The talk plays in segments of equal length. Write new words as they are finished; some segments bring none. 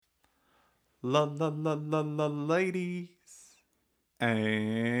Ladies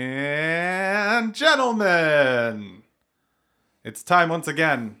and gentlemen, it's time once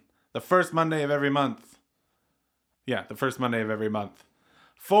again, the first Monday of every month. Yeah, the first Monday of every month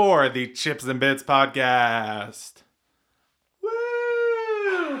for the Chips and Bits podcast.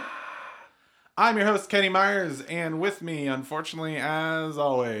 Woo! I'm your host, Kenny Myers, and with me, unfortunately, as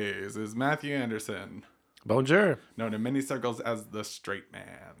always, is Matthew Anderson. Bonjour. Known in many circles as the Straight Man.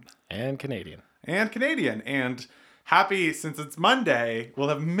 And Canadian. And happy, since it's Monday, we'll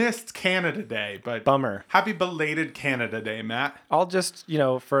have missed Canada Day, but Bummer. Happy belated Canada Day, Matt. I'll just,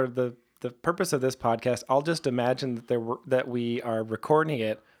 for the purpose of this podcast, I'll just imagine that we are recording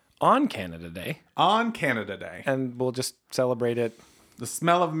it on Canada Day. On Canada Day. And we'll just celebrate it. The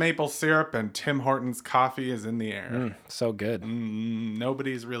smell of maple syrup and Tim Hortons coffee is in the air. So good.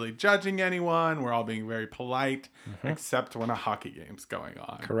 Nobody's really judging anyone. We're all being very polite, except when a hockey game's going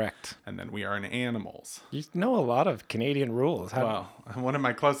on. Correct. And then we are in animals. You know a lot of Canadian rules. Well, one of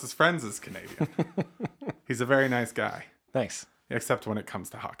my closest friends is Canadian. He's a very nice guy. Nice. Except when it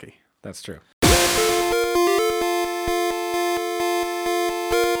comes to hockey. That's true.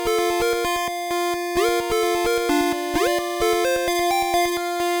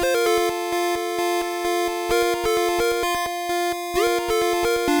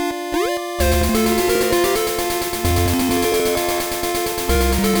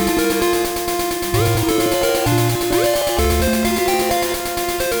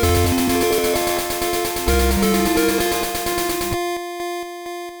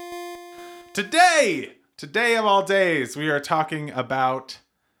 Today of all days, we are talking about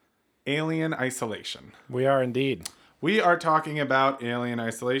Alien Isolation. We are indeed. We are talking about Alien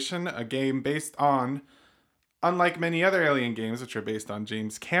Isolation, a game based on, unlike many other Alien games, which are based on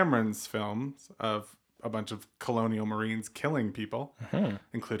James Cameron's films of a bunch of colonial marines killing people,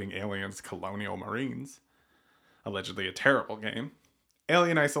 including Aliens Colonial Marines, allegedly a terrible game.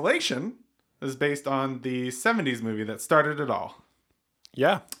 Alien Isolation is based on the 70s movie that started it all.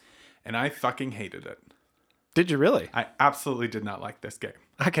 Yeah. And I fucking hated it. Did you really? I absolutely did not like this game.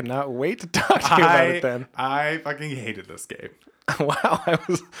 I cannot wait to talk to you about it then. I fucking hated this game. Wow,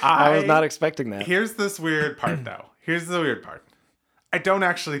 I was not expecting that. Here's this weird part, though. Here's the weird part. I don't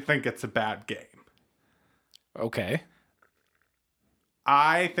actually think it's a bad game. Okay.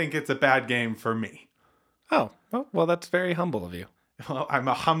 I think it's a bad game for me. Oh, well, that's very humble of you. Well, I'm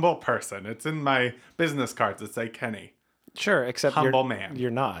a humble person. It's in my business cards that say Kenny. Sure, except humble man. You're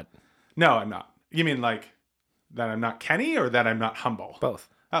not. No, I'm not. You mean like that I'm not Kenny or that I'm not humble? Both.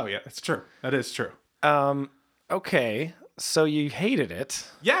 Oh, yeah, that's true. That is true. Okay, so you hated it.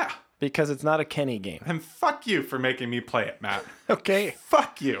 Yeah. Because it's not a Kenny game. And fuck you for making me play it, Matt. Okay.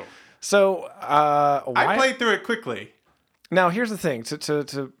 Fuck you. So, I played through it quickly. Now, here's the thing.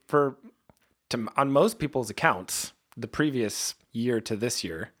 On most people's accounts, the previous year to this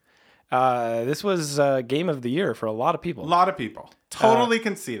year, this was game of the year for a lot of people. A lot of people. Totally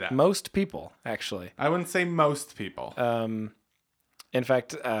can see that. Most people, actually. I wouldn't say most people. In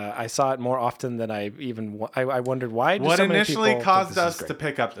fact, I saw it more often than I even... I wondered why what so initially caused us to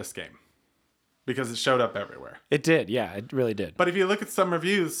pick up this game. Because it showed up everywhere. It did, yeah. It really did. But if you look at some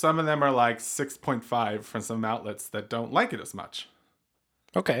reviews, some of them are like 6.5 from some outlets that don't like it as much.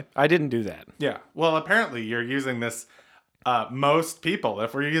 Okay. I didn't do that. Yeah. Well, apparently you're using this... most people,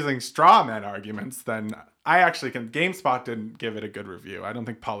 if we're using straw man arguments, then I actually can. GameSpot didn't give it a good review. I don't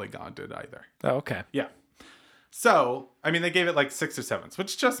think Polygon did either. Oh, okay. Yeah. So, I mean, they gave it like 6 or 7s,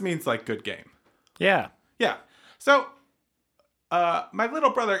 which just means like good game. Yeah. Yeah. So, my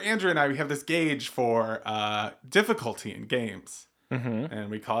little brother Andrew and I, we have this gauge for difficulty in games. And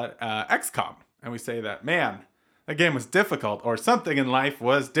we call it XCOM. And we say that, man, that game was difficult, or something in life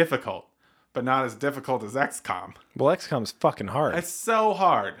was difficult. But not as difficult as XCOM. Well, XCOM's fucking hard. It's so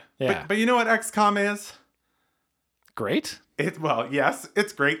hard. Yeah. But you know what XCOM is? Great. Well, yes,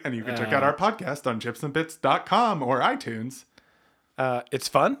 it's great. And you can check out our podcast on chipsandbits.com or iTunes. It's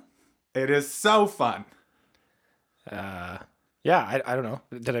fun? It is so fun. Yeah, I don't know.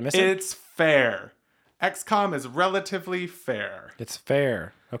 Did I miss it? It's fair. XCOM is relatively fair. It's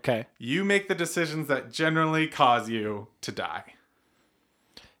fair. Okay. You make the decisions that generally cause you to die.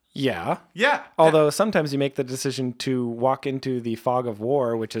 Yeah. Yeah. Although sometimes you make the decision to walk into the fog of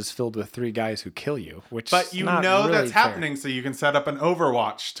war, which is filled with 3 guys who kill you. But you know really that's fair. happening, so you can set up an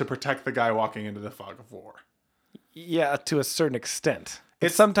Overwatch to protect the guy walking into the fog of war. Yeah, to a certain extent.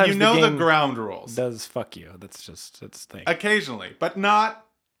 It's sometimes you know the game ground rules. Does fuck you. That's just its thing. Occasionally, but not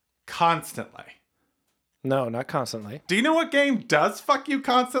constantly. No, not constantly. Do you know what game does fuck you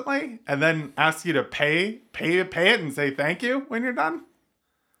constantly and then ask you to pay it and say thank you when you're done?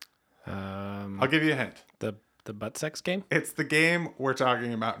 I'll give you a hint. The butt sex game? It's the game we're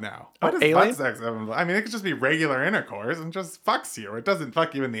talking about now. Oh, What does Alien? butt sex have? I mean, it could just be regular intercourse and just fucks you. It doesn't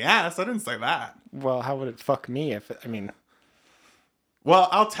fuck you in the ass. I didn't say that. Well, how would it fuck me Well,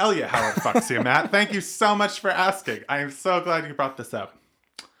 I'll tell you how it fucks you, Matt. Thank you so much for asking. I am so glad you brought this up.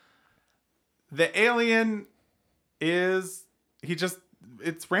 The alien it's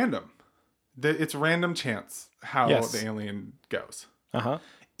random. It's random chance how Yes. the alien goes. Uh-huh.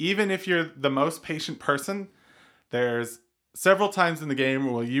 Even if you're the most patient person, there's several times in the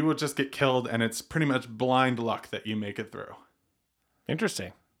game where you will just get killed and it's pretty much blind luck that you make it through.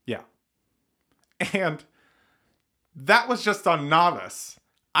 Interesting. Yeah. And that was just on novice.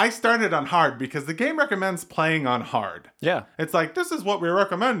 I started on hard because the game recommends playing on hard. Yeah. It's like, this is what we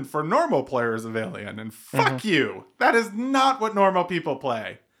recommend for normal players of Alien. And fuck you. That is not what normal people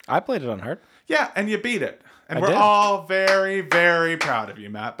play. I played it on hard. Yeah, and you beat it. And I we're did. all very, very proud of you,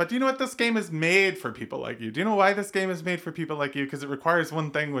 Matt. But do you know what? This game is made for people like you. Do you know why this game is made for people like you? Because it requires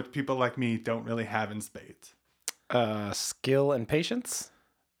one thing which people like me don't really have in spades. Skill and patience.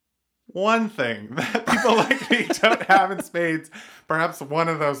 One thing that people like me don't have in spades. Perhaps one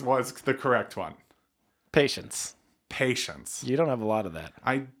of those was the correct one. Patience. Patience. You don't have a lot of that.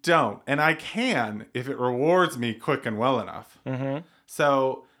 I don't. And I can if it rewards me quick and well enough. Mm-hmm.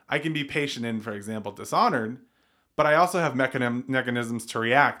 So I can be patient in, for example, Dishonored, but I also have mechanisms to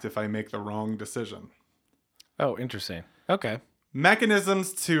react if I make the wrong decision. Oh, interesting. Okay.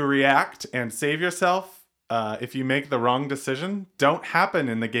 Mechanisms to react and save yourself if you make the wrong decision don't happen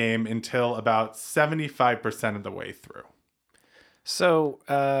in the game until about 75% of the way through. So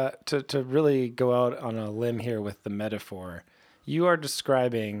to really go out on a limb here with the metaphor, you are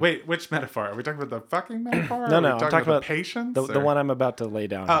describing... Wait, which metaphor? Are we talking about the fucking metaphor? No, Are we I'm talking about patience. the one I'm about to lay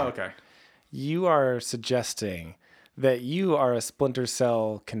down. Oh, here. okay. You are suggesting that you are a Splinter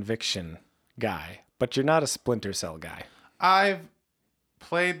Cell conviction guy, but you're not a Splinter Cell guy. I've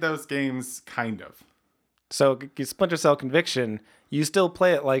played those games, kind of. So Splinter Cell conviction, you still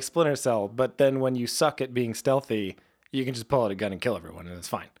play it like Splinter Cell, but then when you suck at being stealthy, you can just pull out a gun and kill everyone, and it's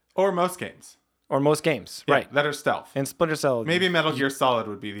fine. Or most games. Or most games, Yeah, right? that are stealth. And Splinter Cell, Maybe Metal Gear Solid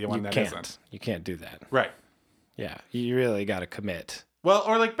would be the one that isn't. You can't do that. Right. Yeah, you really got to commit. Well,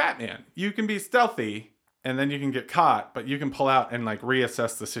 or like Batman. You can be stealthy and then you can get caught, but you can pull out and like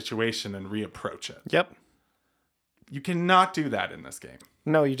reassess the situation and reapproach it. Yep. You cannot do that in this game.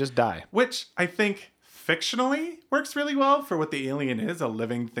 No, you just die. Which I think fictionally works really well for what the alien is, a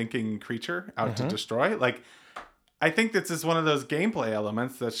living, thinking creature out to destroy. Like, I think this is one of those gameplay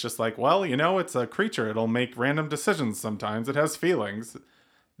elements that's just like, well, you know, it's a creature. It'll make random decisions sometimes. It has feelings.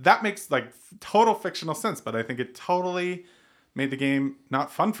 That makes like total fictional sense, but I think it totally made the game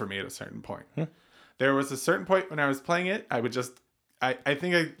not fun for me at a certain point. There was a certain point when I was playing it, I would just, I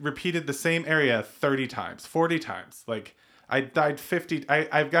think I repeated the same area 30 times, 40 times. Like, I died 50.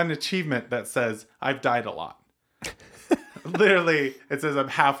 I've got an achievement that says I've died a lot. Literally, it says I'm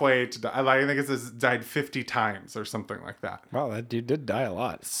halfway to die. I think it says died 50 times or something like that. Wow, that dude did die a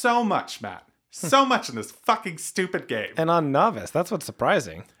lot. So much, Matt. So much in this fucking stupid game. And on novice, that's what's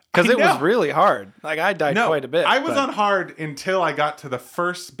surprising. Because I it was know. really hard. Like, I died quite a bit. I was but- on hard until I got to the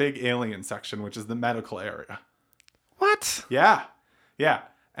first big alien section, which is the medical area. What? Yeah. Yeah.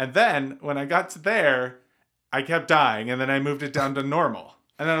 And then when I got to there, I kept dying, and then I moved it down to normal.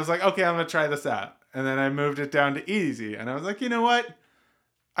 And then I was like, okay, I'm going to try this out. And then I moved it down to easy. And I was like, you know what?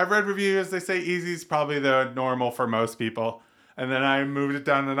 I've read reviews. They say easy is probably the normal for most people. And then I moved it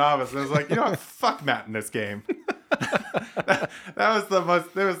down to novice. And I was like, you know what? Fuck Matt in this game. that was the most,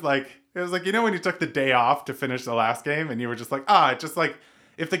 it was like, you know, when you took the day off to finish the last game and you were just like, it's just like,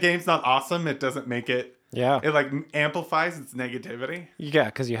 if the game's not awesome, it doesn't make it. Yeah. It like amplifies its negativity. Yeah,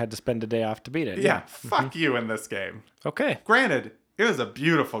 because you had to spend a day off to beat it. Yeah. Fuck you in this game. Okay. Granted, it was a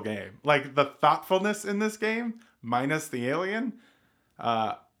beautiful game. Like, the thoughtfulness in this game, minus the alien,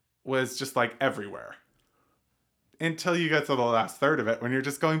 was just like everywhere. Until you get to the last third of it, when you're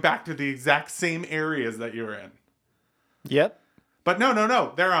just going back to the exact same areas that you were in. Yep. But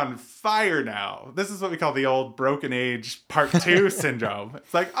no. They're on fire now. This is what we call the old Broken Age Part 2 syndrome.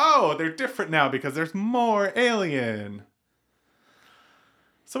 It's like, they're different now because there's more alien.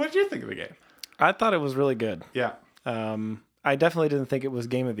 So what did you think of the game? I thought it was really good. Yeah. I definitely didn't think it was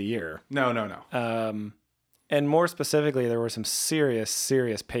Game of the Year. No. And more specifically, there were some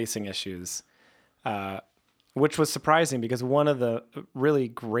serious pacing issues, which was surprising because one of the really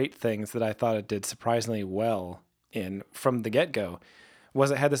great things that I thought it did surprisingly well from the get-go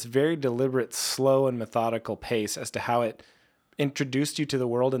was it had this very deliberate, slow, and methodical pace as to how it introduced you to the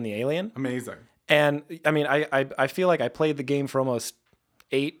world and the alien. Amazing. And I mean, I feel like I played the game for almost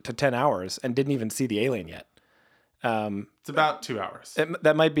 8 to 10 hours and didn't even see the alien yet. It's about 2 hours.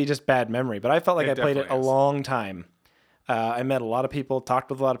 That might be just bad memory, but I felt like I played it a definitely is. long time. I met a lot of people, talked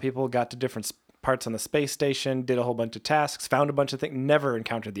with a lot of people, got to different parts on the space station, did a whole bunch of tasks, found a bunch of things, never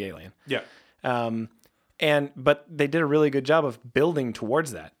encountered the alien. Yeah. But they did a really good job of building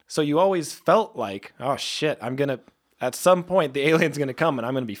towards that. So you always felt like, oh shit, at some point the alien's gonna come and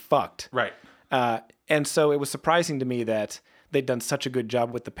I'm gonna be fucked. Right. And so it was surprising to me that they'd done such a good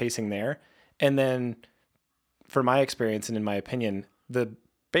job with the pacing there. And then, for my experience and in my opinion,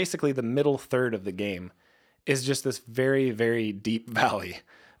 basically the middle third of the game is just this very, very deep valley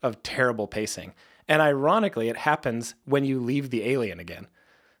of terrible pacing. And ironically, it happens when you leave the alien again.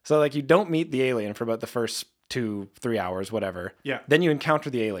 So like you don't meet the alien for about the first 2-3 hours, whatever. Yeah. Then you encounter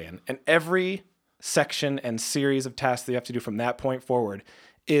the alien, and every section and series of tasks that you have to do from that point forward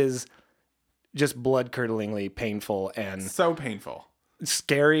is just blood-curdlingly painful and So painful.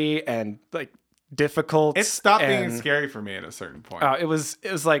 scary and like difficult. It stopped being and, scary for me at a certain point. it was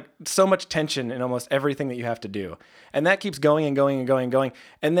like so much tension in almost everything that you have to do, and that keeps going and going and going and going,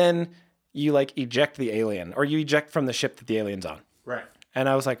 and then you like eject the alien, or you eject from the ship that the alien's on. Right. And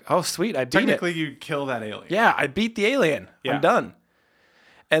I was like, oh sweet, I beat it. Technically, you kill that alien. Yeah, I beat the alien. Yeah. I'm done.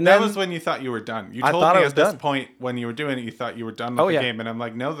 And That then was when you thought you were done. You I told thought me I at was this done. point when you were doing it, you thought you were done with Oh, the yeah. game. And I'm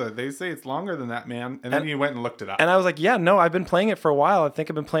like, no, they say it's longer than that, man. And then you went and looked it up. and I was like, yeah, no, I've been playing it for a while. I think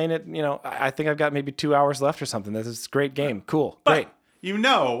I've been playing it, I think I've got maybe 2 hours left or something. This is a great game. Cool. Great. But you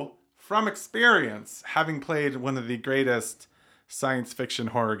know from experience, having played one of the greatest science fiction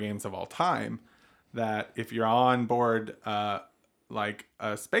horror games of all time, that if you're on board like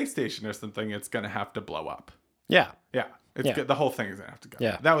a space station or something, it's going to have to blow up. Yeah. Yeah. It's Yeah. good. The whole thing is going to have to go.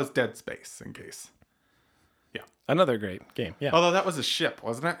 Yeah. That was Dead Space, in case. Yeah. Another great game. Yeah. Although that was a ship,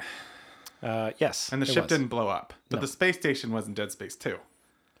 wasn't it? Yes. And the it ship was. didn't blow up. But the space station was in Dead Space 2,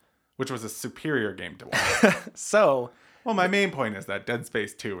 which was a superior game to watch. So Well, my main point is that Dead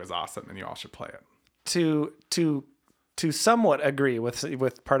Space 2 is awesome and you all should play it. to somewhat agree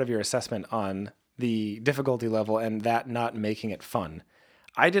with part of your assessment on the difficulty level and that not making it fun,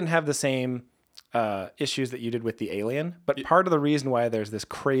 I didn't have the same issues that you did with the alien, but part of the reason why there's this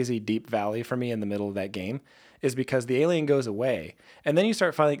crazy deep valley for me in the middle of that game is because the alien goes away and then you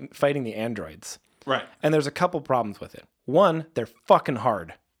start fighting the androids. Right. And there's a couple problems with it. One, they're fucking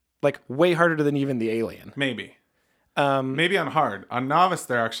hard. Like way harder than even the alien. Maybe. Maybe on hard. On novice,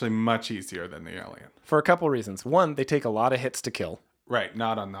 they're actually much easier than the alien. For a couple reasons. One, they take a lot of hits to kill. Right.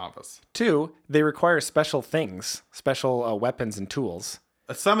 Not on novice. Two, they require special things, special weapons and tools.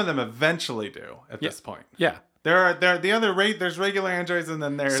 Some of them eventually do at this point. Yeah. There's regular androids and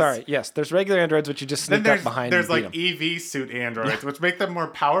then there's There's regular androids which you just sneak up behind. there's and like beat 'em. EV suit androids, which make them more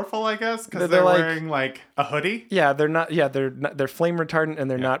powerful, I guess, because They're they're like- wearing like a hoodie. Yeah, they're not. Yeah, they're flame retardant and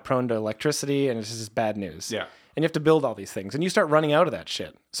they're not prone to electricity, and it's just bad news. Yeah. And you have to build all these things, and you start running out of that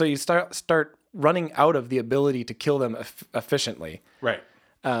shit. So you start running out of the ability to kill them efficiently. Right.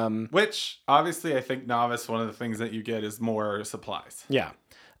 Which obviously I think novice, one of the things that you get is more supplies. Yeah,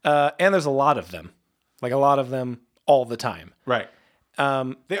 and there's a lot of them, like a lot of them all the time. Right.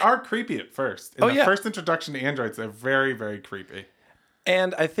 They are creepy at first. In the first introduction to androids, they're very, very creepy.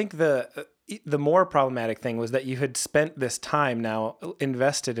 And I think the more problematic thing was that you had spent this time now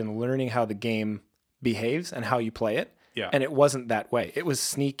invested in learning how the game behaves and how you play it. Yeah. And it wasn't that way. It was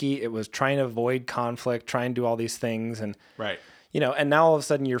sneaky. It was trying to avoid conflict, trying to do all these things. And, Right. and now all of a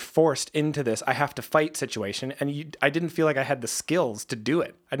sudden you're forced into this I have to fight situation. And I didn't feel like I had the skills to do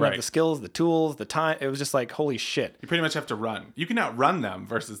it. I didn't have Right. the skills, the tools, the time. It was just like, holy shit. You pretty much have to run. You can outrun them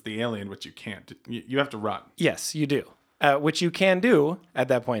versus the alien, which you can't. You have to run. Yes, you do. Which you can do at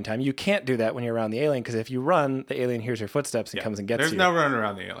that point in time. You can't do that when you're around the alien because if you run, the alien hears your footsteps and comes and gets There's you. no running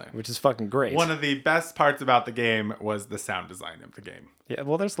around the alien. Which is fucking great. One of the best parts about the game was the sound design of the game. Yeah,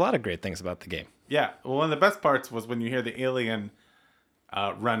 well, there's a lot of great things about the game. Yeah. Well, one of the best parts was when you hear the alien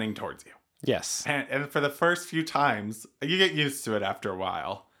running towards you. Yes. And for the first few times, you get used to it after a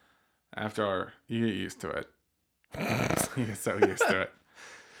while. You get used to it. You get so used to it.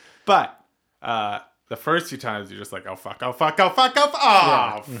 But the first few times, you're just like, oh, fuck, oh, fuck, oh, fuck,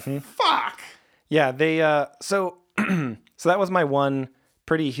 oh, fuck. Yeah, they so so that was my one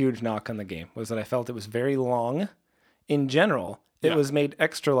pretty huge knock on the game, was that I felt it was very long. In general, it was made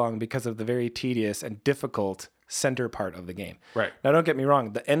extra long because of the very tedious and difficult center part of the game. Right. Now, don't get me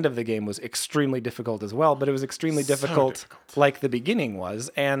wrong, the end of the game was extremely difficult as well, but it was extremely difficult like the beginning was,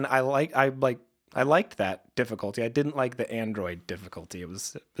 and I liked that difficulty. I didn't like the Android difficulty. It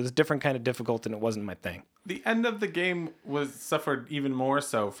was a different kind of difficult, and it wasn't my thing. The end of the game suffered even more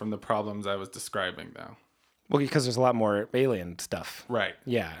so from the problems I was describing, though. Well, because there's a lot more alien stuff. Right.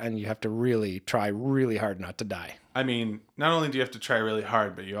 Yeah, and you have to really try really hard not to die. I mean, not only do you have to try really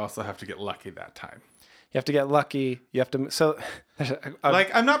hard, but you also have to get lucky that time. You have to get lucky. You have to. So,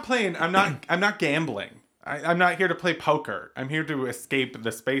 Like, I'm not playing. I'm not gambling. I'm not here to play poker. I'm here to escape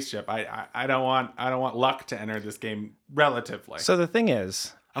the spaceship. I don't want luck to enter this game relatively. so the thing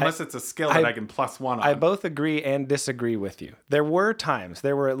is, Unless it's a skill that I can +1 on. I both agree and disagree with you. There were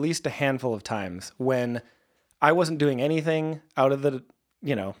at least a handful of times when I wasn't doing anything out of the,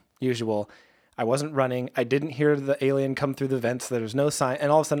 usual. I wasn't running. I didn't hear the alien come through the vents. There was no sign.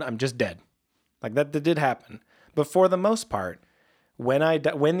 And all of a sudden, I'm just dead. Like that did happen. But for the most part, when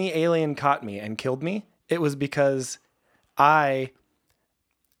the alien caught me and killed me, it was because I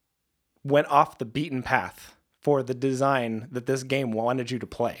went off the beaten path for the design that this game wanted you to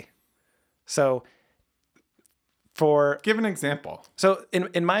play. So Give an example. So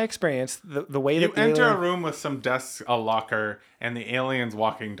in my experience, the way that You enter a room with some desks, a locker, and the alien's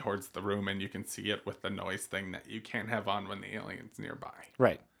walking towards the room, and you can see it with the noise thing that you can't have on when the alien's nearby.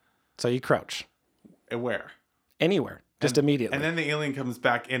 Right. So you crouch. Where? Anywhere. Just immediately. And then the alien comes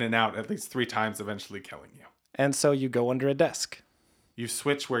back in and out at least 3 times, eventually killing you. And so you go under a desk. You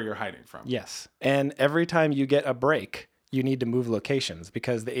switch where you're hiding from. Yes. And every time you get a break, you need to move locations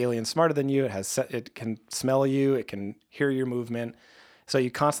because the alien's smarter than you. It can smell you. It can hear your movement. So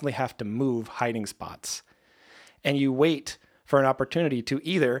you constantly have to move hiding spots. And you wait for an opportunity to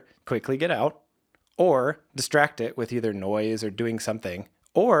either quickly get out or distract it with either noise or doing something.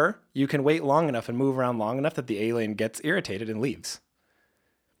 Or you can wait long enough and move around long enough that the alien gets irritated and leaves.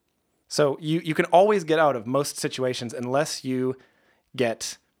 So you can always get out of most situations unless you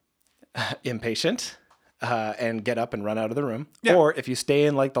get impatient and get up and run out of the room. Yeah. Or if you stay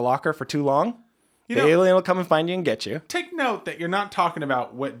in like the locker for too long, the alien will come and find you and get you. Take note that you're not talking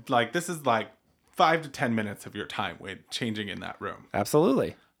about this is like 5 to 10 minutes of your time with changing in that room.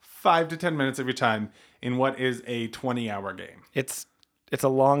 Absolutely. 5 to 10 minutes of your time in what is a 20-hour game. It's a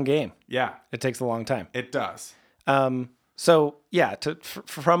long game. Yeah. It takes a long time. It does. So yeah,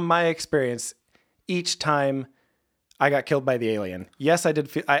 from my experience, each time I got killed by the alien, yes, I did.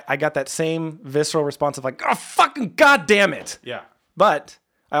 I got that same visceral response of like, oh, fucking God damn it. Yeah. But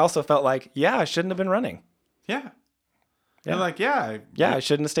I also felt like, yeah, I shouldn't have been running. Yeah. Yeah. You're like, yeah. I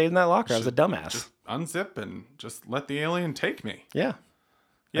shouldn't have stayed in that locker. I was a dumbass. Just unzip and just let the alien take me. Yeah.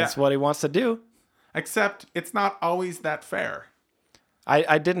 That's what he wants to do. Except it's not always that fair.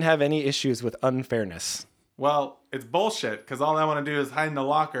 I didn't have any issues with unfairness. Well, it's bullshit because all I want to do is hide in the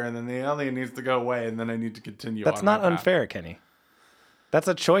locker and then the alien needs to go away and then I need to continue That's on not my path. Unfair, Kenny. That's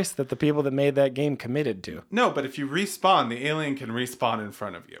a choice that the people that made that game committed to. No, but if you respawn, the alien can respawn in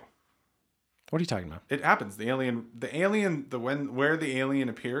front of you. What are you talking about? It happens. Where the alien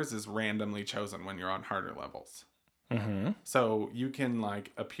appears is randomly chosen when you're on harder levels. Mm-hmm. So you can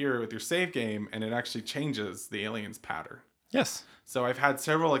appear with your save game and it actually changes the alien's pattern. Yes. So I've had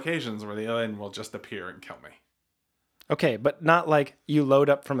several occasions where the alien will just appear and kill me. Okay, but not like you load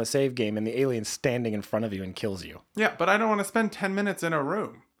up from a save game and the alien's standing in front of you and kills you. Yeah, but I don't want to spend 10 minutes in a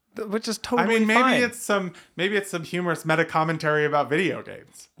room. Which is totally fine. fine. Maybe it's some humorous meta commentary about video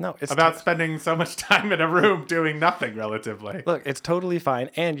games. No, it's about spending so much time in a room doing nothing relatively. Look, it's totally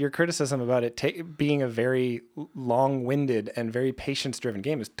fine. And your criticism about it being a very long-winded and very patience-driven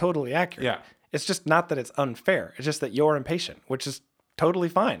game is totally accurate. Yeah. It's just not that it's unfair. It's just that you're impatient, which is totally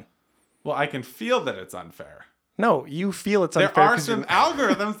fine. Well, I can feel that it's unfair. No, you feel it's unfair. There are some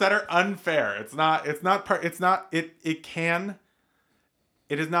algorithms that are unfair. It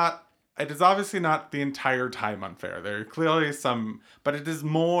is obviously not the entire time unfair. There are clearly some, but it is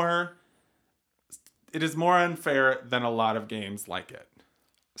more unfair than a lot of games like it.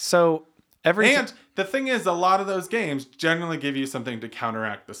 So the thing is, a lot of those games generally give you something to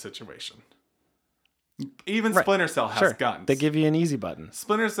counteract the situation. Even right. Splinter Cell has guns. They give you an easy button.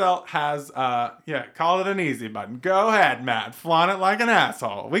 Splinter Cell has, call it an easy button. Go ahead, Matt. Flaunt it like an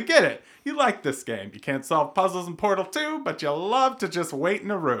asshole. We get it. You like this game. You can't solve puzzles in Portal 2, but you love to just wait in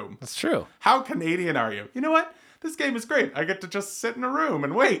a room. That's true. How Canadian are you? You know what? This game is great. I get to just sit in a room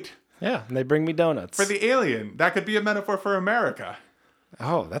and wait. Yeah, and they bring me donuts. For the alien. That could be a metaphor for America.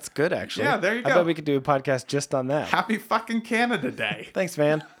 Oh, that's good, actually. Yeah, there you go. I bet we could do a podcast just on that. Happy fucking Canada Day. Thanks,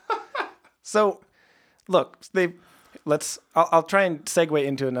 man. So, look, I'll try and segue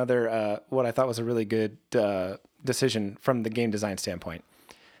into another, what I thought was a really good decision from the game design standpoint.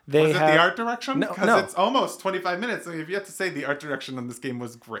 Was it the art direction? No. Because it's almost 25 minutes, and you've yet to say the art direction on this game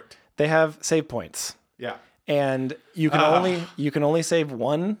was great. They have save points. Yeah. And you can only save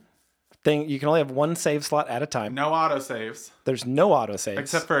one thing. You can only have one save slot at a time. No autosaves, There's no autosaves.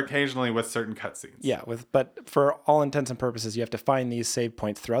 except for occasionally with certain cutscenes. Yeah, but for all intents and purposes, you have to find these save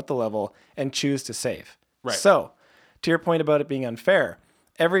points throughout the level and choose to save. Right. So, to your point about it being unfair,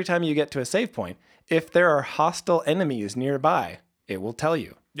 every time you get to a save point, if there are hostile enemies nearby, it will tell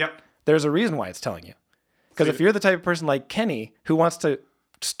you. Yep. There's a reason why it's telling you. Because if you're the type of person like Kenny who wants to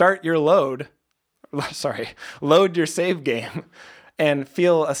start your load your save game and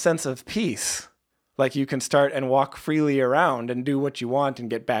feel a sense of peace, like you can start and walk freely around and do what you want and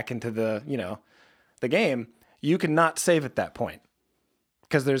get back into the game, you cannot save at that point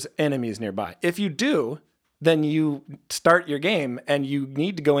because there's enemies nearby. If you do, then you start your game and you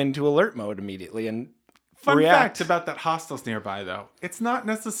need to go into alert mode immediately and Fun react. fact about that hostiles nearby, though. It's not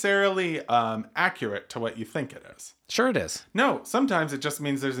necessarily accurate to what you think it is. Sure it is. No, sometimes it just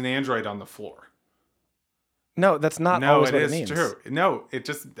means there's an android on the floor. No, that's not No, always it what is it means. true. No, it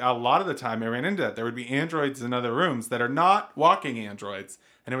just, a lot of the time I ran into that. There would be androids in other rooms that are not walking androids,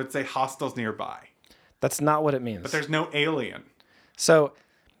 and it would say hostiles nearby. That's not what it means. But there's no alien. So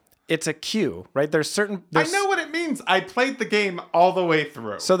it's a queue, right? There's I know what it means. I played the game all the way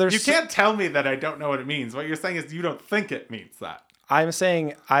through. So there's you can't tell me that I don't know what it means. What you're saying is you don't think it means that. I'm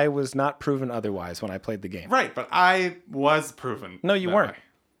saying I was not proven otherwise when I played the game. Right, but I was proven. No, you that weren't. way.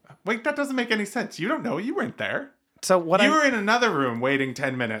 Wait, that doesn't make any sense. You don't know. You weren't there. So what You were in another room waiting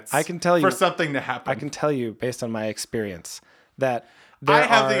 10 minutes. I can tell you for something to happen. I can tell you based on my experience that I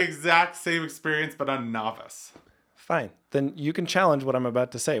have the exact same experience, but I'm novice. Fine. Then you can challenge what I'm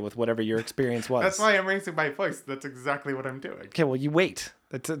about to say with whatever your experience was. That's why I'm raising my voice. That's exactly what I'm doing. Okay, well, you wait.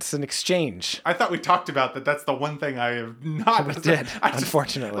 It's an exchange. I thought we talked about that. That's the one thing I have not. We did,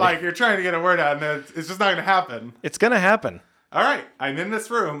 unfortunately. Like, you're trying to get a word out, and it's just not going to happen. It's going to happen. All right, I'm in this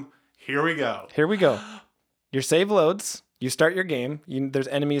room. Here we go. Here we go. Your save loads. You start your game. There's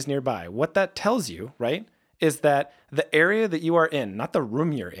enemies nearby. What that tells you, right, is that the area that you are in, not the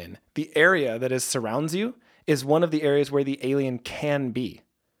room you're in, the area that surrounds you is one of the areas where the alien can be.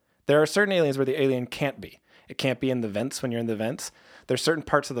 There are certain aliens where the alien can't be. It can't be in the vents when you're in the vents. There's certain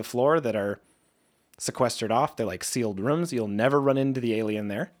parts of the floor that are sequestered off. They're like sealed rooms. You'll never run into the alien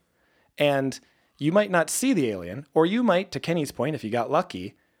there. And you might not see the alien, or you might, to Kenny's point, if you got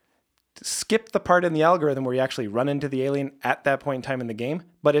lucky, skip the part in the algorithm where you actually run into the alien at that point in time in the game,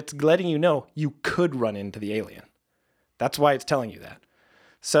 but it's letting you know you could run into the alien. That's why it's telling you that.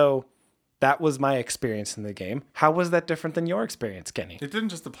 So that was my experience in the game. How was that different than your experience, Kenny? It didn't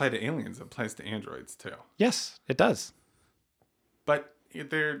just apply to aliens. It applies to androids, too. Yes, it does. But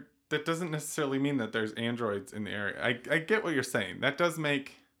that doesn't necessarily mean that there's androids in the area. I get what you're saying. That does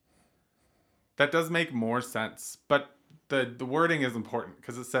make more sense. But the wording is important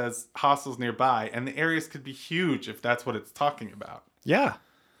because it says hostiles nearby, and the areas could be huge if that's what it's talking about. Yeah.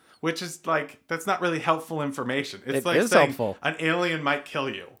 Which is like, that's not really helpful information. It's It like is saying helpful. An alien might kill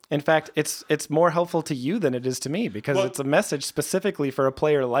you. In fact, it's more helpful to you than it is to me because it's a message specifically for a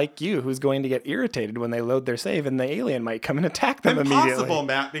player like you who's going to get irritated when they load their save and the alien might come and attack them immediately. Impossible,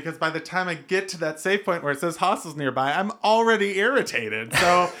 Matt, because by the time I get to that save point where it says hostiles nearby, I'm already irritated.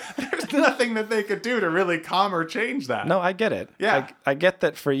 So there's nothing that they could do to really calm or change that. No, I get it. Yeah. I get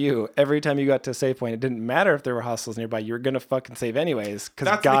that for you. Every time you got to a save point, it didn't matter if there were hostiles nearby. You were going to fucking save anyways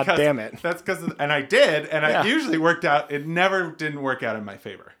because God damn it. That's because, and I did, and Yeah. it usually worked out. It never didn't work out in my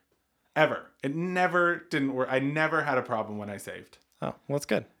favor. Ever. It never didn't work. I never had a problem when I saved. Oh, well, it's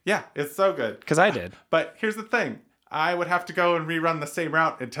good. Yeah, it's so good. Because I did. But here's the thing. I would have to go and rerun the same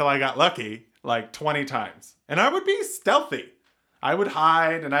route until I got lucky, like 20 times. And I would be stealthy. I would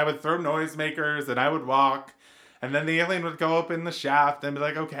hide, and I would throw noisemakers, and I would walk. And then the alien would go up in the shaft and be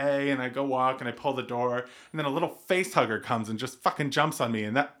like, okay. And I go walk, and I pull the door. And then a little face hugger comes and just fucking jumps on me.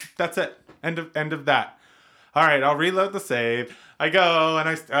 And that's it. End of that. All right, I'll reload the save. I go, and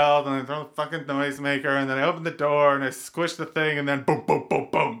I stealth, and I throw the fucking noisemaker, and then I open the door, and I squish the thing, and then boom, boom, boom,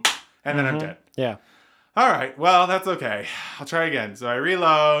 boom. And then I'm dead. Yeah. All right, well, that's okay. I'll try again. So I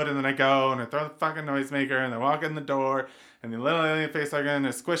reload, and then I go, and I throw the fucking noisemaker, and I walk in the door, and the little alien face hugger, and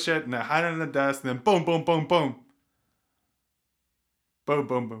I squish it, and I hide it in the dust, and then boom, boom, boom, boom. Boom,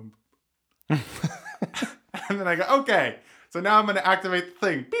 boom, boom. And then I go, okay. So now I'm going to activate the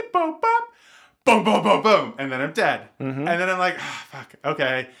thing. Beep, boom, bop. Boom, boom, boom, boom. And then I'm dead. And then I'm like, oh, fuck,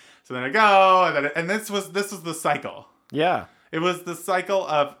 okay. So then I go, and this was the cycle. Yeah. It was the cycle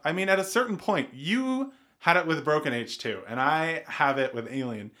of, I mean, at a certain point, you had it with Broken Age 2, and I have it with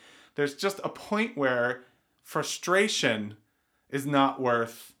Alien. There's just a point where frustration is not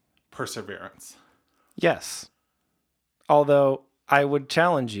worth perseverance. Yes. Although I would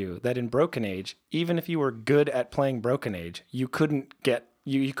challenge you that in Broken Age, even if you were good at playing Broken Age, you couldn't get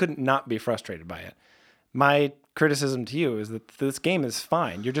You couldn't not be frustrated by it. My criticism to you is that this game is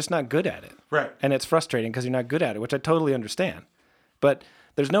fine. You're just not good at it. Right. And it's frustrating because you're not good at it, which I totally understand. But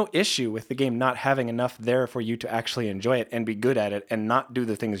there's no issue with the game not having enough there for you to actually enjoy it and be good at it and not do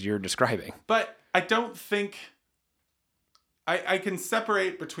the things you're describing. But I don't think I can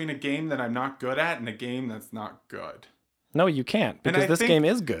separate between a game that I'm not good at and a game that's not good. No, you can't, because this game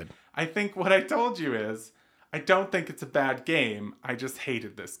is good. I think what I told you is I don't think it's a bad game. I just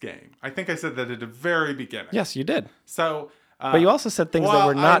hated this game. I think I said that at the very beginning. Yes, you did. So, but you also said things that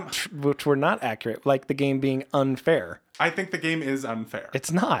were not which were not accurate, like the game being unfair. I think the game is unfair.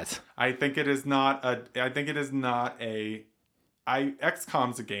 It's not. I think it is not a. I think it is not a.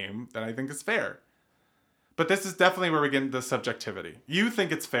 XCOM's a game that I think is fair. But this is definitely where we get into the subjectivity. You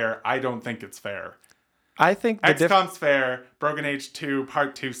think it's fair. I don't think it's fair. I think XCOM's fair. Broken Age 2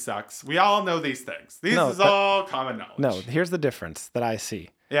 Part 2 sucks. We all know these things. All common knowledge. No, here's the difference that I see.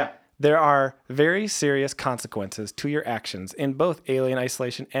 Yeah. There are very serious consequences to your actions in both Alien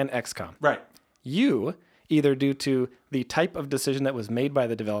Isolation and XCOM. Right. You, either due to the type of decision that was made by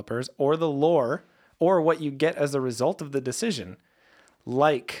the developers or the lore or what you get as a result of the decision,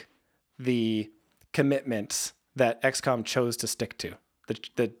 like the commitments that XCOM chose to stick to,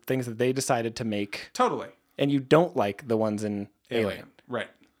 the things that they decided to make. Totally. And you don't like the ones in Alien. Right.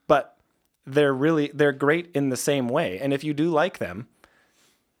 But they're great in the same way. And if you do like them,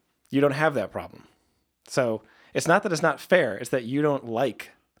 you don't have that problem. So it's not that it's not fair. It's that you don't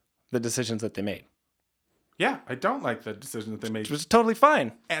like the decisions that they made. Yeah, I don't like the decisions that they made. Which is totally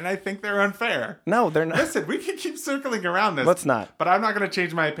fine. And I think they're unfair. No, they're not. Listen, we can keep circling around this. Let's not. But I'm not going to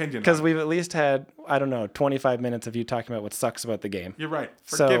change my opinion. Because we've at least had, 25 minutes of you talking about what sucks about the game. You're right.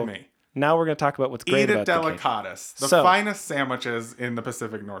 Forgive me. Now we're going to talk about what's great about the game. Delicatus, the finest sandwiches in the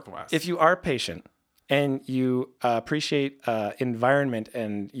Pacific Northwest. If you are patient and you appreciate environment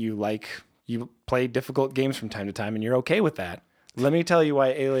and you play difficult games from time to time and you're okay with that, let me tell you why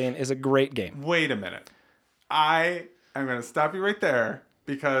Alien is a great game. Wait a minute. I am going to stop you right there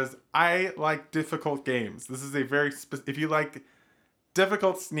because I like difficult games. This is a very if you like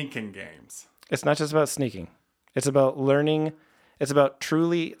difficult sneaking games. It's not just about sneaking. It's about learning. It's about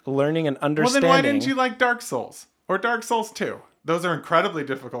truly learning and understanding. Well, then why didn't you like Dark Souls or Dark Souls 2? Those are incredibly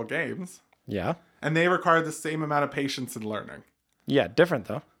difficult games. Yeah. And they require the same amount of patience and learning. Yeah, different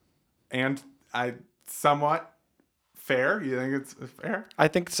though. And somewhat fair. You think it's fair? I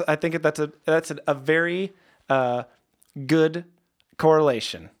think that's a very good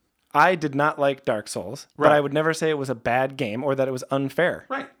correlation. I did not like Dark Souls, but I would never say it was a bad game or that it was unfair.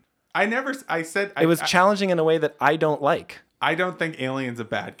 Right. I said it was challenging in a way that I don't like. I don't think Alien's a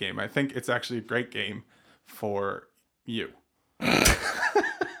bad game. I think it's actually a great game for you.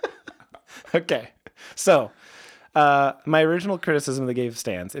 Okay. So, my original criticism of the game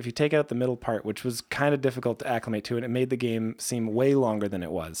stands. If you take out the middle part, which was kind of difficult to acclimate to, and it made the game seem way longer than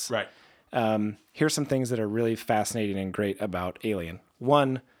it was. Right. Here's some things that are really fascinating and great about Alien.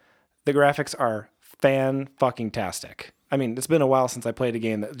 One, the graphics are fan-fucking-tastic. I mean, it's been a while since I played a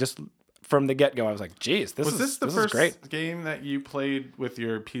game that just from the get-go, I was like, geez, this is the first great. Game that you played with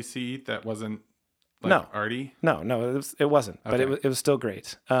your PC that wasn't arty? No, it wasn't. Okay. But it was still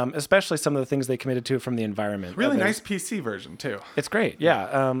great. Especially some of the things they committed to from the environment. Really nice PC version, too. It's great,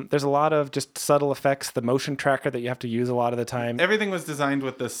 yeah. There's a lot of just subtle effects. The motion tracker that you have to use a lot of the time. Everything was designed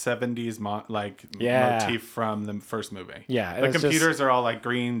with the 70s motif from the first movie. Yeah. The computers are all like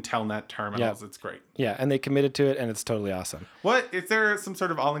green Telnet terminals. Yeah. It's great. Yeah, and they committed to it, and it's totally awesome. Is there some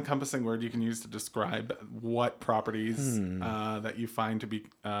sort of all-encompassing word you can use to describe what properties that you find to be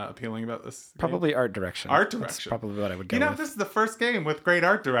appealing about this Probably game? Art direction. Art direction. That's probably what I would go with. This is the first game with great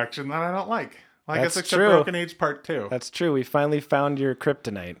art direction that I don't like. That's except true. Broken Age Part 2. That's true. We finally found your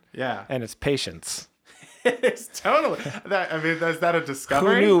kryptonite. Yeah. And it's patience. It's totally. Is that a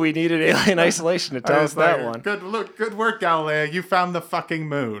discovery? Who knew we needed Alien Isolation to tell us that one? Good work, Galileo. You found the fucking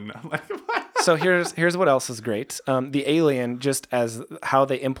moon. So here's what else is great. The alien, just as how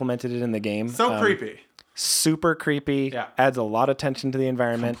they implemented it in the game. So creepy. Super creepy. Yeah. Adds a lot of tension to the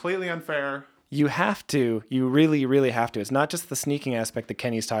environment. Completely unfair. You have to. You really, really have to. It's not just the sneaking aspect that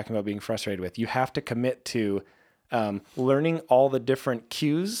Kenny's talking about being frustrated with. You have to commit to learning all the different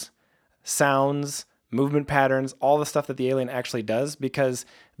cues, sounds, movement patterns, all the stuff that the alien actually does, because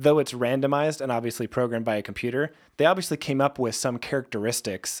though it's randomized and obviously programmed by a computer, they obviously came up with some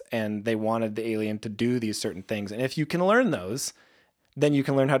characteristics and they wanted the alien to do these certain things. And if you can learn those, then you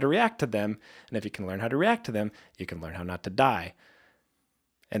can learn how to react to them. And if you can learn how to react to them, you can learn how not to die.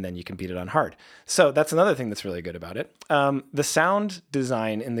 And then you can beat it on hard. So that's another thing that's really good about it. The sound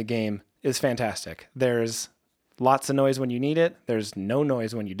design in the game is fantastic. There's lots of noise when you need it. There's no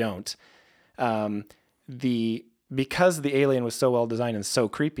noise when you don't. Because the alien was so well designed and so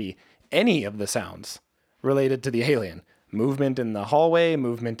creepy, any of the sounds related to the alien, movement in the hallway,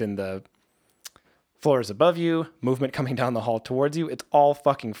 movement in the floors above you, movement coming down the hall towards you, it's all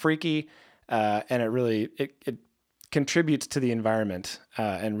fucking freaky. And it really, it contributes to the environment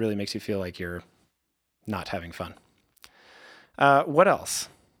and really makes you feel like you're not having fun. What else?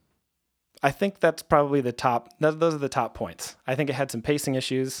 I think that's probably those are the top points. I think it had some pacing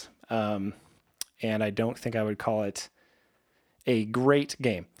issues, and I don't think I would call it a great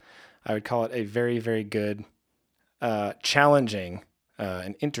game. I would call it a very, very good, challenging,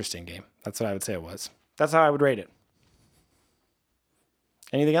 and interesting game. That's what I would say it was. That's how I would rate it.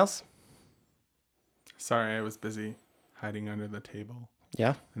 Anything else? Sorry, I was busy hiding under the table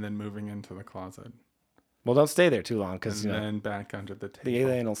Yeah. and then moving into the closet. Well, don't stay there too long because And then back under the table. the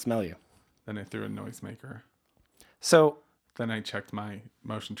alien will smell you. Then I threw a noisemaker. So Then I checked my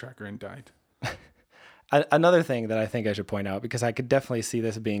motion tracker and died. another thing that I think I should point out, because I could definitely see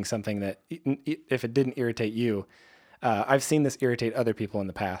this being something that, if it didn't irritate you, I've seen this irritate other people in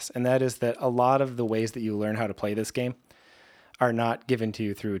the past, and that is that a lot of the ways that you learn how to play this game are not given to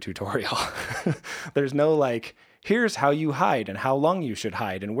you through a tutorial. There's no like, here's how you hide and how long you should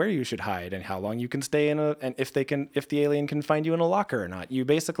hide and where you should hide and how long you can stay and if the alien can find you in a locker or not. You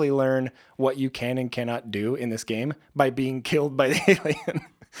basically learn what you can and cannot do in this game by being killed by the alien.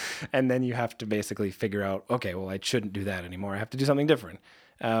 And then you have to basically figure out, okay, well, I shouldn't do that anymore. I have to do something different.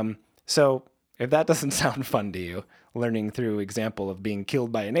 So if that doesn't sound fun to you, learning through example of being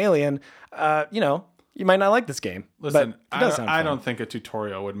killed by an alien, you might not like this game. Listen, but it does sound I fun. don't think a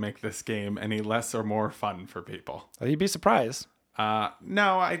tutorial would make this game any less or more fun for people. Well, you'd be surprised.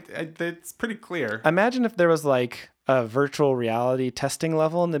 No, it's pretty clear. Imagine if there was like a virtual reality testing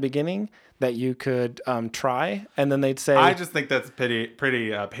level in the beginning that you could try, and then they'd say... I just think that's pretty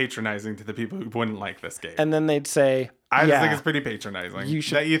patronizing to the people who wouldn't like this game. And then they'd say... I just think it's pretty patronizing. You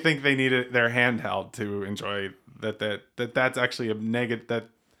should- That you think they need their handheld to enjoy that's actually a negative...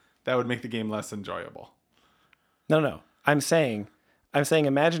 That would make the game less enjoyable. No. I'm saying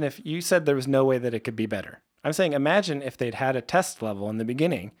imagine if you said there was no way that it could be better. I'm saying imagine if they'd had a test level in the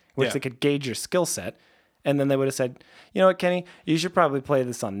beginning, which they could gauge your skill set, and then they would have said, you know what, Kenny, you should probably play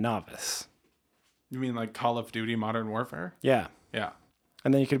this on novice. You mean like Call of Duty Modern Warfare? Yeah. Yeah.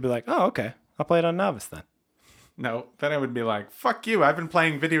 And then you could be like, oh, okay, I'll play it on novice then. No, then I would be like, fuck you, I've been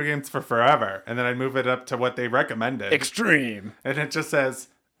playing video games for forever. And then I'd move it up to what they recommended. Extreme. And it just says,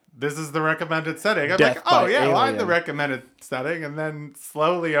 this is the recommended setting. I'm Death like, oh by yeah, well, I'm the alien. recommended setting. And then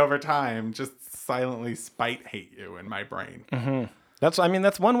slowly over time, just silently spite hate you in my brain. That's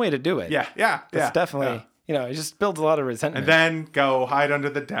one way to do it. Yeah. It's definitely, it just builds a lot of resentment. And then go hide under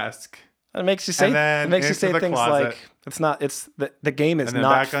the desk. It makes you say, and then into the things closet. like, the game is And then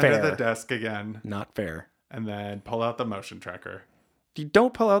not back fair. under the desk again. Not fair. And then pull out the motion tracker You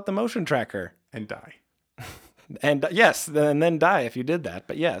don't pull out the motion tracker. and die. And yes, and then die if you did that.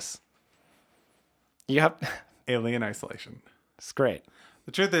 But yes. You have... Alien Isolation. It's great.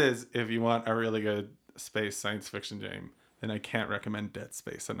 The truth is, if you want a really good space science fiction game, then I can't recommend Dead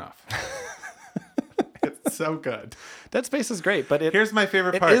Space enough. It's so good. Dead Space is great, but Here's my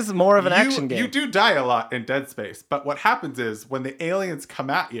favorite it part. is more of an action game. You do die a lot in Dead Space, but what happens is when the aliens come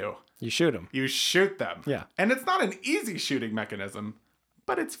at you, you shoot them. you shoot them. Yeah. And it's not an easy shooting mechanism,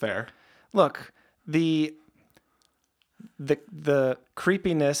 but it's fair. Look, the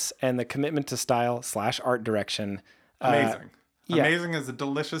creepiness and the commitment to style / art direction. Amazing. yeah. Amazing as a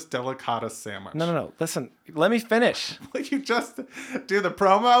delicious delicata sandwich. No. Listen, let me finish. Will you just do the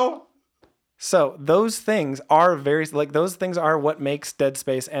promo? So those things are those things are what makes Dead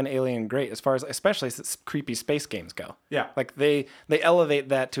Space and Alien great, as far as especially as creepy space games go. Yeah. Like they elevate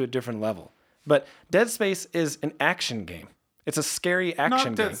that to a different level. But Dead Space is an action game. It's a scary action Not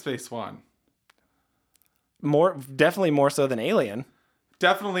game. Dead Space 1. Definitely more so than Alien.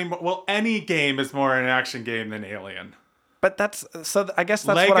 Definitely. Well, any game is more an action game than Alien. But I guess that's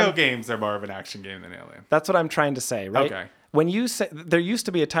Lego games are more of an action game than Alien. That's what I'm trying to say, right? Okay. When you say, there used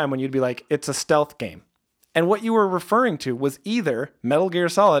to be a time when you'd be like, it's a stealth game. And what you were referring to was either Metal Gear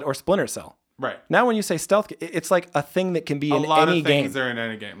Solid or Splinter Cell. Right. Now when you say stealth, it's like a thing that can be A in lot any of things game. are in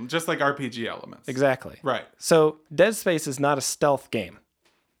any game, just like RPG elements. Exactly. Right. So Dead Space is not a stealth game.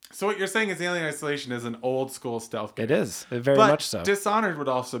 So what you're saying is Alien Isolation is an old school stealth game. It is. Very But much so. Dishonored would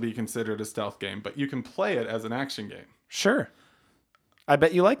also be considered a stealth game, but you can play it as an action game. Sure. I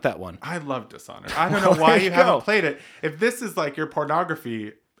bet you like that one. I love Dishonored. I don't know Well, why there you you haven't go. played it. If this is like your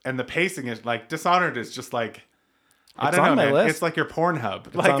pornography and the pacing is like Dishonored is just like I It's don't know, on my man. list. It's like your Pornhub.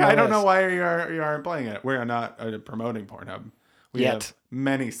 on my I don't know list. why you aren't playing it. We're not promoting Pornhub. We Yet. have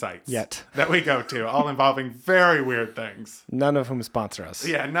many sites Yet. that we go to, all involving very weird things. None of whom sponsor us.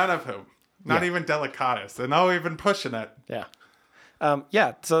 Yeah, none of whom. Not Yeah. even Delicatus. And oh, we've been pushing it. Yeah.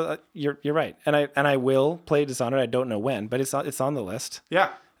 Yeah. So you're right, and I will play Dishonored. I don't know when, but it's on the list.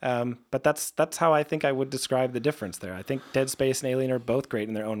 Yeah. But that's how I think I would describe the difference there. I think Dead Space and Alien are both great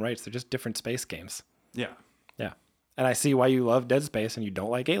in their own rights. They're just different space games. Yeah. Yeah. And I see why you love Dead Space and you don't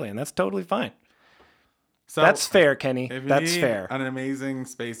like Alien. That's totally fine. So That's fair, Kenny. if you That's need fair. an amazing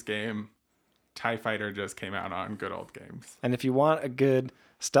space game, TIE Fighter just came out on Good Old Games. And if you want a good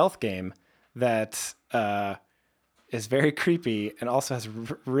stealth game that is very creepy and also has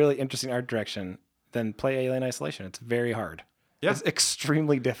really interesting art direction, then play Alien Isolation. It's very hard. Yeah. It's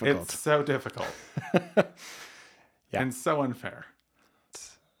extremely difficult. It's so difficult. Yeah. And so unfair.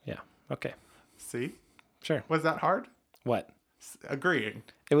 Yeah. Okay. See? Sure. Was that hard? What? Agreeing.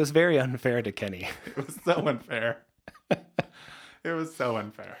 It was very unfair to Kenny. It was so unfair. It was so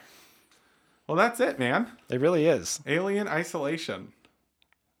unfair. Well, that's it, man. It really is. Alien Isolation.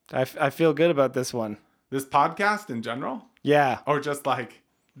 I feel good about this one. This podcast in general? Yeah. Or just like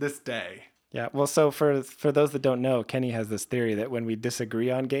this day? Yeah. Well, so for those that don't know, Kenny has this theory that when we disagree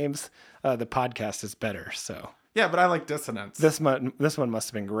on games, the podcast is better. So Yeah, but I like dissonance. this one must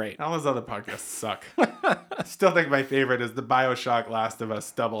have been great. All those other podcasts suck. Still think my favorite is the BioShock Last of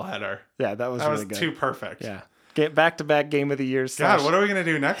Us doubleheader. Yeah, that was That really was good. too perfect. Yeah. Get back-to-back game of the year. God, what are we going to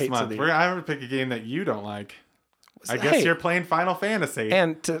do next hates of month? the- I'm going to pick a game that you don't like. I guess Hey. you're playing Final Fantasy.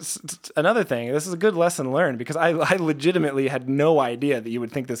 And another thing, this is a good lesson learned because I legitimately had no idea that you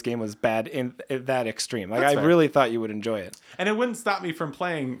would think this game was bad in that extreme. Like That's I fair. really thought you would enjoy it. And it wouldn't stop me from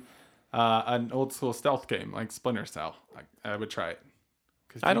playing an old school stealth game like Splinter Cell. I would try it.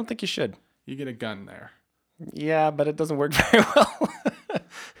 'Cause I don't think you should. You get a gun there. Yeah, but it doesn't work very well.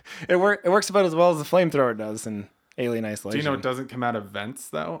 It works about as well as the flamethrower does in Alien Isolation. Do you know it doesn't come out of vents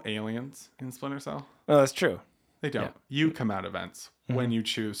though? Aliens in Splinter Cell? Oh, that's true. They don't. You come out of vents when you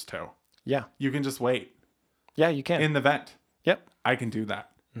choose to. Yeah. You can just wait Yeah, you can. in the vent. Yep. I can do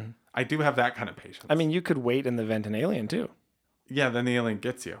that. I do have that kind of patience. I mean, you could wait in the vent in Alien too. yeah, then the alien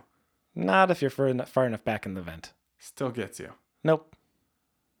gets you. Not if you're far enough back in the vent. Still gets you. Nope.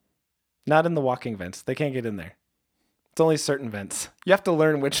 Not in the walking vents. They can't get in there. It's only certain vents. You have to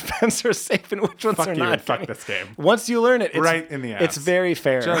learn which vents are safe and which ones Fuck are you not. and fuck this game. Once you learn it, it's, Right in the ass. It's very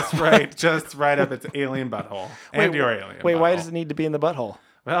fair. Just right up its alien butthole. And your alien Wait, why butthole. does it need to be in the butthole?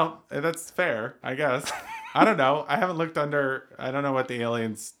 Well, that's fair, I guess. I don't know. I haven't looked under. I don't know what the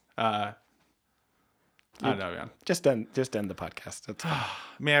aliens. I don't know, man. Just end the podcast. That's fine.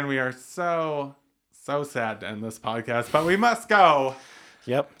 Man, we are so sad to end this podcast, but we must go.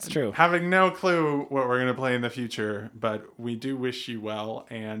 Yep, it's true. Having no clue what we're gonna play in the future, but we do wish you well.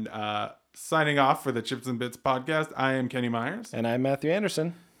 And signing off for the Chips and Bits podcast, I am Kenny Myers, And I'm Matthew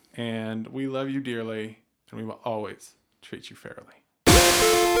Anderson. and we love you dearly, and we will always treat you fairly.